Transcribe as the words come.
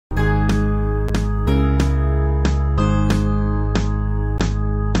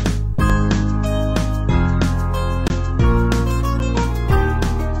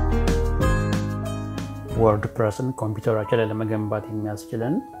WordPressን ኮምፒውተራችን ላይ ለመገንባት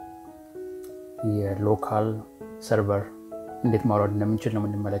የሚያስችለን የሎካል ሰርቨር እንዴት ማውረድ እንደምንችል ነው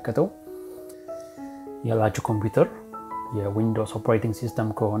የምንመለከተው። ያላችሁ ኮምፒውተር የዊንዶውስ ኦፕሬቲንግ ሲስተም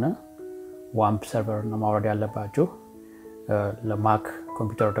ከሆነ ዋምፕ ሰርቨር ነው ማውረድ ያለባችሁ። ለማክ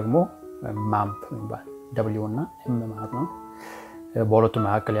ኮምፒውተር ደግሞ ማምፕ ይባላል። W እና M ማለት ነው። በሁለቱ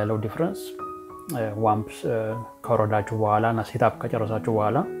መካከል ያለው ዲፈረንስ ዋምፕ ካወረዳችሁ በኋላ እና ሴትአፕ ከጨረሳችሁ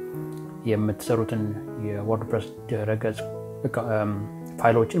በኋላ የምትሰሩትን የወርድፕሬስ ድረገጽ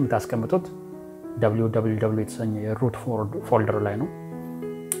ፋይሎችን የምታስቀምጡት www የተሰኘ የሩት ፎልደር ላይ ነው።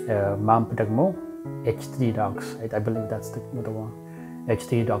 ማምፕ ደግሞ htdocs I believe that's the one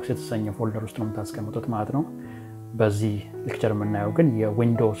htdocs የተሰኘ ፎልደር ውስጥ ነው የምታስቀምጡት ማለት ነው። በዚህ ሌክቸር የምናየው ግን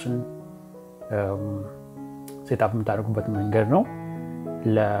የዊንዶውስን ሴትአፕ የምታደርጉበት መንገድ ነው።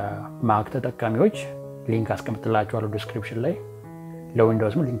 ለማክ ተጠቃሚዎች ሊንክ አስቀምጥላችኋለሁ ዲስክሪፕሽን ላይ፣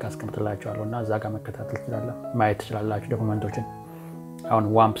 ለዊንዶውስም ሊንክ አስቀምጥላችኋለሁ እና እዛ ጋር መከታተል ማየት ትችላላችሁ ዶክመንቶችን። አሁን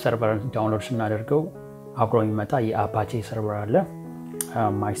ዋምፕ ሰርቨር ዳውንሎድ ስናደርገው አብሮ የሚመጣ የአፓቼ ሰርቨር አለ።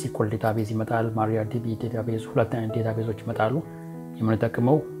 MySQL ዴታቤዝ ይመጣል፣ MariaDB ዴታቤዝ፣ ሁለት አይነት ዴታቤዞች ይመጣሉ።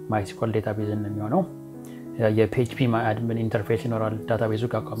 የምንጠቀመው MySQL ዴታቤዝ ነው የሚሆነው። የPHP MyAdmin ኢንተርፌስ ይኖራል ዳታቤዙ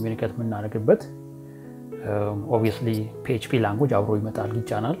ጋር ኮሚኒኬት የምናደርግበት። obviously PHP ላንጉዌጅ አብሮ ይመጣል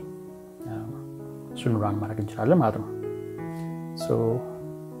ይጫናል። እሱን ራን ማድረግ እንችላለን ማለት ነው። so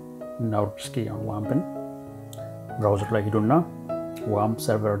now እስኪ ዋምፕን ብራውዘር ላይ ሄዱና ዋምፕ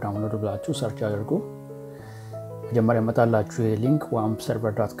ሰርቨር ዳውንሎድ ብላችሁ ሰርች አድርጉ። መጀመሪያ መጣላችሁ ይሄ ሊንክ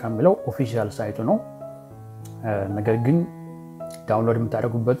wampserver.com ብለው ኦፊሻል ሳይቱ ነው። ነገር ግን ዳውንሎድ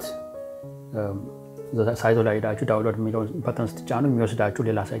የምታደርጉበት ሳይቱ ላይ ሄዳችሁ ዳውንሎድ የሚለው በተን ስትጫኑ የሚወስዳችሁ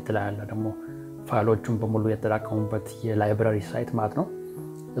ሌላ ሳይት ላይ አለ ደግሞ ፋይሎቹን በሙሉ የተጠራቀሙበት የላይብራሪ ሳይት ማለት ነው።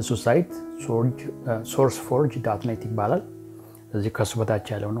 እሱ ሳይት sourceforge.net ይባላል። እዚህ ከሱ በታች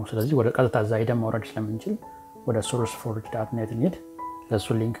ያለው ነው። ስለዚህ ወደ ቀጥታ እዛ ሄደን ማውረድ ስለምንችል ወደ sourceforge.net እንሂድ። ለሱ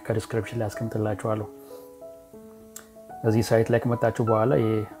ሊንክ ከዲስክሪፕሽን ላይ አስቀምጥላችኋለሁ። እዚህ ሳይት ላይ ከመጣችሁ በኋላ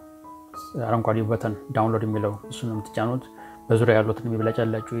የአረንጓዴው በተን ዳውንሎድ የሚለው እሱን ነው የምትጫኑት። በዙሪያ ያሉትን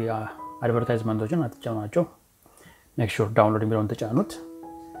የሚበለጫላችሁ የአድቨርታይዝመንቶችን አትጫኗቸው። ሜክ ሹር ዳውንሎድ የሚለውን ተጫኑት።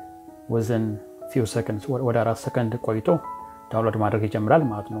 within few seconds ወደ 4 ሰከንድ ቆይቶ ዳውንሎድ ማድረግ ይጀምራል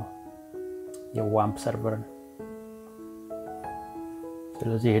ማለት ነው የዋምፕ ሰርቨርን።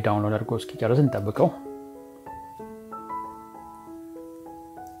 ስለዚህ ይሄ ዳውንሎድ አድርጎ እስኪጨርስ እንጠብቀው።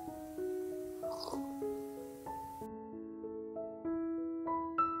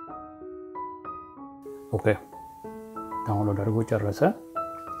 ኦኬ ዳውንሎድ አድርጎ ጨረሰ።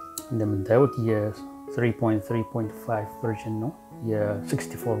 እንደምታዩት የ3.3.5 ቨርዥን ነው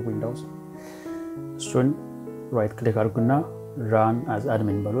የ64 ዊንዶውስ። እሱን ራይት ክሊክ አድርጉና run as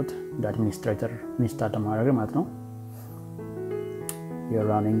admin በሉት እንደ አድሚኒስትሬተር ኢንስታል ለማድረግ ማለት ነው።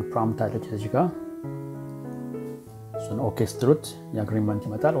 የራኒንግ ፕሮምፕት አለች እዚህ ጋር። እሱን ኦኬ ስትሉት የአግሪመንት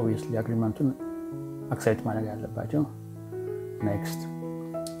ይመጣል። obviously አግሪመንቱን አክሴፕት ማድረግ ያለባችሁ። ኔክስት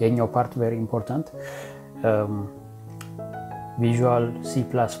የኛው ፓርት very important ቪዥዋል C++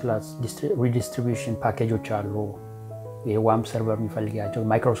 redistribution ፓኬጆች አሉ። የዋምፕ ሰርቨር የሚፈልጋቸው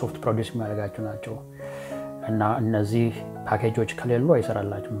ማይክሮሶፍት ፕሮዲዩስ የሚያደርጋቸው ናቸው እና እነዚህ ፓኬጆች ከሌሉ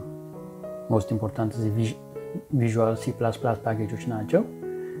አይሰራላችሁም። ሞስት ኢምፖርታንት እዚህ ቪዥዋል C++ ፓኬጆች ናቸው።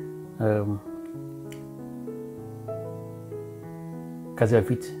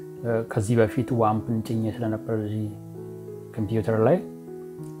 ከዚህ በፊት ዋምፕን ጭኜ ስለነበር እዚህ ኮምፒውተር ላይ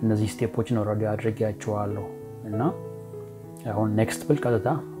እነዚህ ስቴፖችን ኦልሬዲ አድርጌያቸዋለሁ እና አሁን ኔክስት ብል ቀጥታ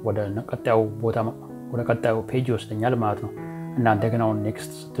ወደ ቀጣዩ ፔጅ ይወስደኛል ማለት ነው። እና እንደገና አሁን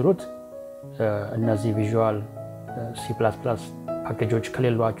ኔክስት ስትሉት እነዚህ ቪዥዋል C++ ፓኬጆች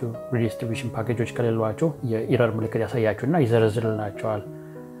ከሌሏችሁ ሪዲስትሪቢዩሽን ፓኬጆች ከሌሏችሁ የኤረር ምልክት ያሳያችሁና ይዘረዝርላችኋል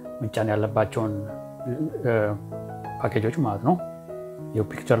መጫን ያለባቸውን ፓኬጆች ማለት ነው። ይሄው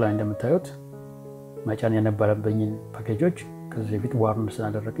ፒክቸር ላይ እንደምታዩት መጫን የነበረብኝን ፓኬጆች ከዚህ በፊት ዋርን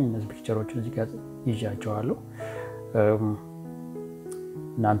ስላደረግኝ እነዚህ ፒክቸሮችን እዚህ ጋር ይዣቸዋለሁ።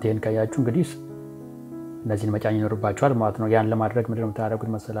 እናንተ ይሄን ካያችሁ እንግዲህ እነዚህን መጫን ይኖርባችኋል ማለት ነው። ያን ለማድረግ ምንድነው የምታደርጉት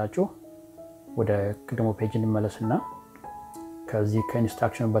መሰላችሁ? ወደ ቅድሞ ፔጅ እንመለስና ከዚህ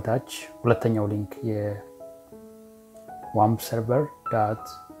ከኢንስትራክሽን በታች ሁለተኛው ሊንክ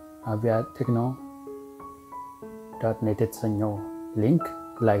wampserver.aviatechno.net የተሰኘው ሊንክ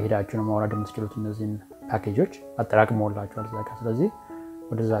ላይ ሄዳችሁ ነው ማውረድ የምትችሉት እነዚህን ፓኬጆች አጠራቅመውላችኋል እዛ ጋር። ስለዚህ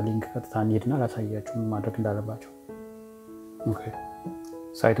ወደዛ ሊንክ ቀጥታ እንሄድና ላሳያችሁ ምን ማድረግ እንዳለባችሁ። ኦኬ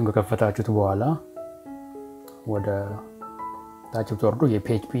ሳይቱን ከከፈታችሁት በኋላ ወደ ታች ብትወርዱ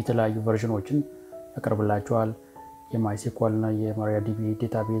የPHP የተለያዩ ቨርዥኖችን ያቀርብላችኋል። የMySQL እና የMariaDB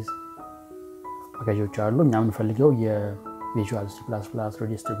ዴታቤዝ ፓኬጆች አሉ። እኛ የምንፈልገው የቪዥዋል C++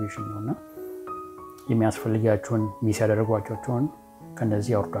 redistribution ነውና የሚያስፈልጋችሁን ሚስ ያደረጓቸውን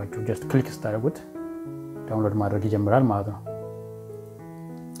ከነዚህ ያወርዳችሁ ጀስት ክሊክ ስታደርጉት ዳውንሎድ ማድረግ ይጀምራል ማለት ነው።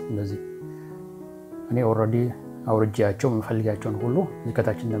 እንደዚህ እኔ ኦሬዲ አውርጃቸው የምፈልጋቸውን ሁሉ እዚህ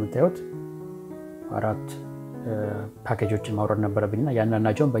ከታች እንደምታዩት 4 ፓኬጆችን ማውረድ ነበረብኝና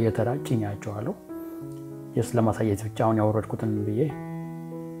ያንናቸውን በየተራ ጭኛቸዋለሁ ጀስት ለማሳየት ብቻ አሁን ያወረድኩትን ብዬ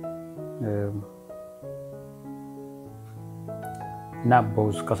እና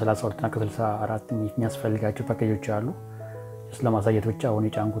በውስጥ ከ32 እና ከ64 የሚያስፈልጋቸው ፓኬጆች አሉ ጀስት ለማሳየት ብቻ አሁን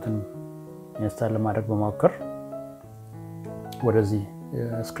የጫንኩትን ኢንስታል ለማድረግ በመሞከር ወደዚህ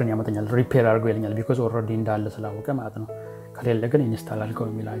ስክሪን ያመጣኛል ሪፔር አድርገው ይለኛል ቢኮዝ ኦሬዲ እንዳለ ስላወቀ ማለት ነው። ከሌለ ግን ኢንስታል አድርገው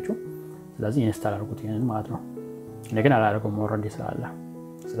የሚላችሁ ስለዚህ ኢንስታል አድርጉት ይሄንን ማለት ነው። እኔ ግን አላደርገውም ኦሬዲ ስላለ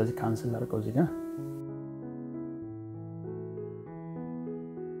ስለዚህ ካንሰል አድርገው እዚህ ጋር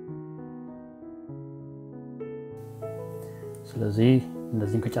ስለዚህ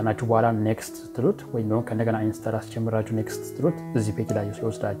እነዚህን ከጫናችሁ በኋላ ኔክስት ትሉት ወይ ነው ከነገና ኢንስታል አስጀምራችሁ ኔክስት ትሉት እዚህ ፔጅ ላይ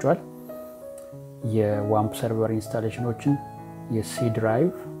ይወስዳችኋል። የዋምፕ ሰርቨር ኢንስታሌሽኖችን የሲ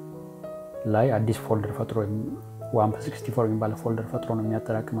ድራይቭ ላይ አዲስ ፎልደር ፈጥሮ ዋምፕ 64 የሚባል ፎልደር ፈጥሮ ነው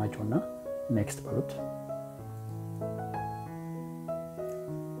የሚያጠራቅማቸውና ኔክስት በሉት።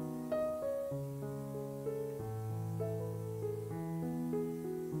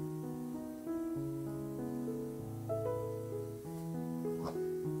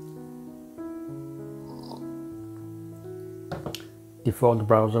 ዲፎልት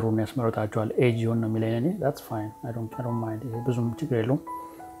ብራውዘሩን ያስመርጣችኋል ኤጅ ይሁን ነው የሚለኝ እኔ that's fine I don't mind ብዙም ችግር የለውም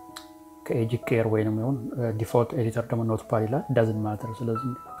ከኤጅ ኬር ወይ ነው የሚሆን ዲፎልት ኤዲተር ደግሞ ኖትፓድ ይላል doesn't matter ስለዚህ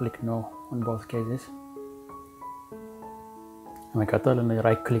ክሊክ ነው on both cases መቀጠል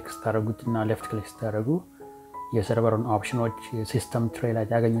ራይት ክሊክ ስታደርጉትና ሌፍት ክሊክ ስታደርጉ የሰርቨሩን ኦፕሽኖች ሲስተም ትሬ ላይ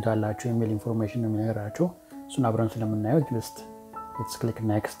ያገኙታላችሁ የሚል ኢንፎርሜሽን ነው የሚነግራችሁ እሱን አብረን ስለምናየው just let's click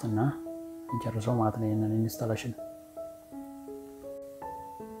next እና እንጨርሰው ማለት ነው ይሄንን ኢንስታሌሽን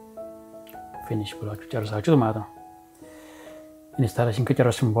ፊኒሽ ብላችሁ ጨርሳችሁ ማለት ነው። ኢንስታሌሽን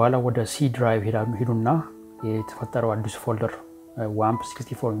ከጨረስን በኋላ ወደ ሲ ድራይቭ ሄዱና የተፈጠረው አዲስ ፎልደር ዋምፕ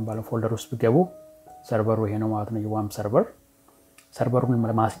 64 የሚባለው ፎልደር ውስጥ ቢገቡ ሰርቨሩ ይሄ ነው ማለት ነው የዋምፕ ሰርቨሩን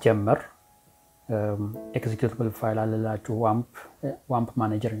ለማስጀመር ኤክዚኪዩቲብል ፋይል አለላችሁ ዋምፕ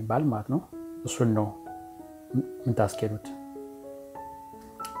ማኔጀር የሚባል ማለት ነው እሱን ነው የምታስኬዱት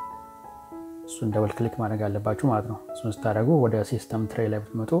እሱን ደብል ክሊክ ማድረግ አለባችሁ ማለት ነው። እሱን ስታደርጉ ወደ ሲስተም ትሬ ላይ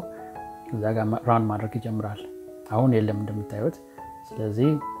ብትመጡ እዛ ጋር ራን ማድረግ ይጀምራል። አሁን የለም እንደምታዩት ስለዚህ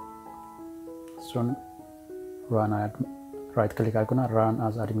እሱን ራይት ክሊክ አድርጉና ራን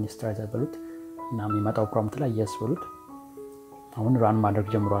አዝ አድሚኒስትሬተር በሉት እና የሚመጣው ፕሮምፕት ላይ yes በሉት አሁን ራን ማድረግ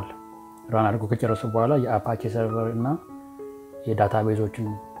ጀምሯል። ራን አድርጎ ከጨረሰ በኋላ የአፓቼ ሰርቨር እና የዳታቤዞችን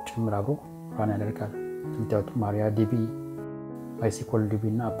ጭምር አብሮ ራን ያደርጋል። እንደምታዩት MariaDB MySQLDB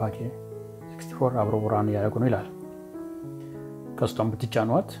እና አፓቼ 64 አብሮ ራን ያደርጉ ነው ይላል። ከስቶም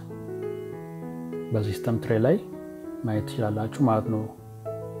ብትጫኑት በሲስተም ትሬ ላይ ማየት ይችላልላችሁ ማለት ነው።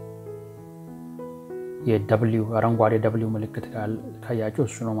 የW አረንጓዴ W ምልክት ካያችሁ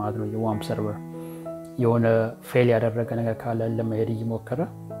እሱ ነው ማለት ነው የዋምፕ ሰርቨር። የሆነ ፌል ያደረገ ነገር ካለ ለመሄድ እየሞከረ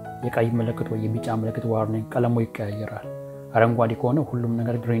የቀይ ምልክት ወይ የቢጫ ምልክት ዋርኒንግ ቀለሙ ይቀያየራል። አረንጓዴ ከሆነ ሁሉም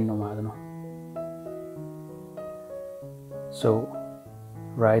ነገር ግሪን ነው ማለት ነው። ሶ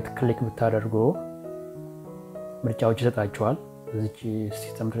ራይት ክሊክ ብታደርጉ ምርጫዎች ይሰጣችኋል። እዚህ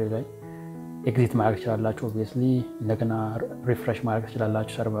ሲስተም ትሬ ላይ ኤግዚት ማድረግ ትችላላችሁ obviously እንደገና ሪፍሬሽ ማድረግ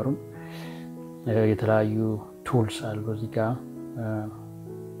ትችላላችሁ ሰርቨሩን የተለያዩ ቱልስ አሉ እዚህ ጋር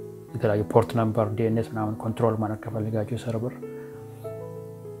የተለያዩ ፖርት ነምበር DNS ምናምን ኮንትሮል ማድረግ ከፈልጋችሁ ሰርቨር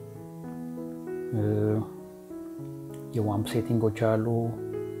የዋምፕ ሴቲንጎች አሉ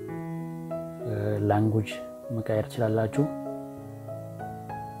ላንጉዌጅ መቀየር ትችላላችሁ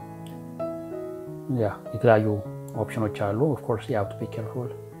የተለያዩ ኦፕሽኖች አሉ of course you have to be careful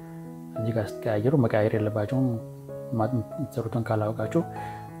እዚህ ጋር ስትቀያየሩ መቀየር የለባችሁም የምትሰሩትን ካላወቃችሁ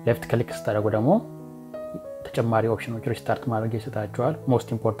ሌፍት ክሊክ ስታደርጉ ደግሞ ተጨማሪ ኦፕሽኖች ሪስታርት ማድረግ ይሰጣችኋል። ሞስት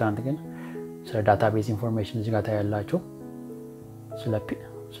ኢምፖርታንት ግን ስለ ዳታቤዝ ኢንፎርሜሽን እዚህ ጋር ታያላችሁ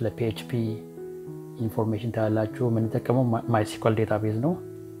ስለ PHP ኢንፎርሜሽን ታያላችሁ የምንጠቀመው MySQL ዳታቤዝ ነው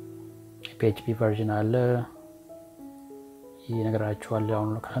PHP ቨርዥን አለ ይነግራችኋል አሁን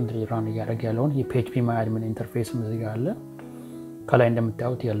ከረንትሊ ራን እያደረገ ያለውን የPHP ማድሚን ኢንተርፌስ እዚህ ጋር አለ ከላይ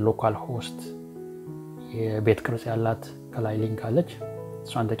እንደምታዩት የሎካል ሆስት የቤት ቅርጽ ያላት ከላይ ሊንክ አለች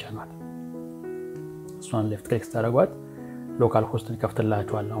እሷን ተጫኗት እሷን ሌፍት ክሊክ ስታደርጓት ሎካል ሆስትን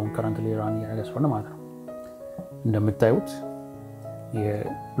ይከፍትላችኋል አሁን ከረንትሊ ራን እያደረገ ስለሆነ ማለት ነው እንደምታዩት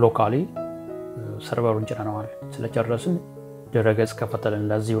የሎካሊ ሰርቨሩን ጭነናል ስለጨረስን ድረገጽ ከፈተልን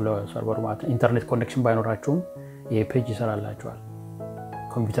ለዚሁ ለሰርቨሩ ማለት ኢንተርኔት ኮኔክሽን ባይኖራችሁም ይሄ ፔጅ ይሰራላችኋል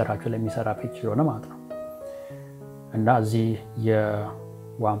ኮምፒውተራችሁ ላይ የሚሰራ ፔጅ ስለሆነ ማለት ነው። እና እዚህ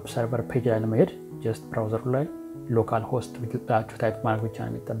የዋምፕ ሰርቨር ፔጅ ላይ ለመሄድ ጀስት ብራውዘሩ ላይ ሎካል ሆስት ብላችሁ ታይፕ ማድረግ ብቻ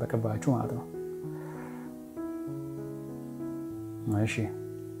ነው የሚጠበቅባችሁ ማለት ነው። እሺ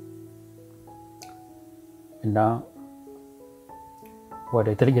እና ወደ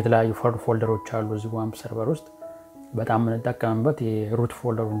የተለያዩ ፎልደሮች አሉ እዚህ ዋምፕ ሰርቨር ውስጥ። በጣም የምንጠቀምበት የሩት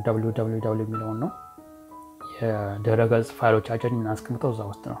ፎልደሩን www የሚለውን ነው። የድረገጽ ፋይሎቻችንን የምናስቀምጠው እዛ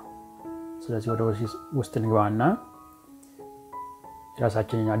ውስጥ ነው። ስለዚህ ወደ ውስጥ እንግባና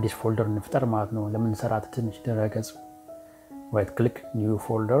የራሳችንን አዲስ ፎልደር እንፍጠር ማለት ነው። ለምንሰራት ትንሽ ድረገጽ ራይት ክሊክ ኒው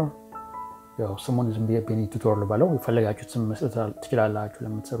ፎልደር፣ ያው ስሙን ዝም ብዬ ቤኒ ቱቶሪያል ባለው የፈለጋችሁት ስም መስጠት ትችላላችሁ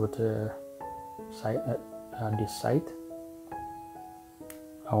ለምትሰሩት አዲስ ሳይት።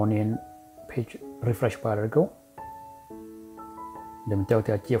 አሁን ይሄን ፔጅ ሪፍሬሽ ባደርገው እንደምታዩት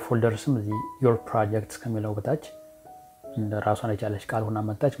ያቺ የፎልደር ስም እዚህ your projects ከሚለው በታች እንደ ራሷን የቻለች ቃል ሆና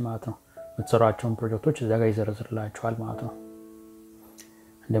መጣች ማለት ነው። የምትሰሯቸውን ፕሮጀክቶች እዛ ጋር ይዘረዝርላችኋል ማለት ነው።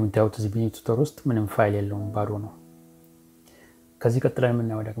 እንደምታዩት እዚህ ቤኒ ቱቶር ውስጥ ምንም ፋይል የለውም፣ ባዶ ነው። ከዚህ ቀጥለን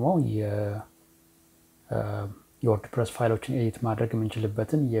የምናየው ደግሞ የወርድፕረስ ፋይሎችን ኤዲት ማድረግ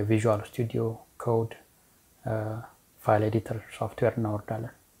የምንችልበትን የቪዥዋል ስቱዲዮ ኮድ ፋይል ኤዲተር ሶፍትዌር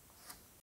እናወርዳለን።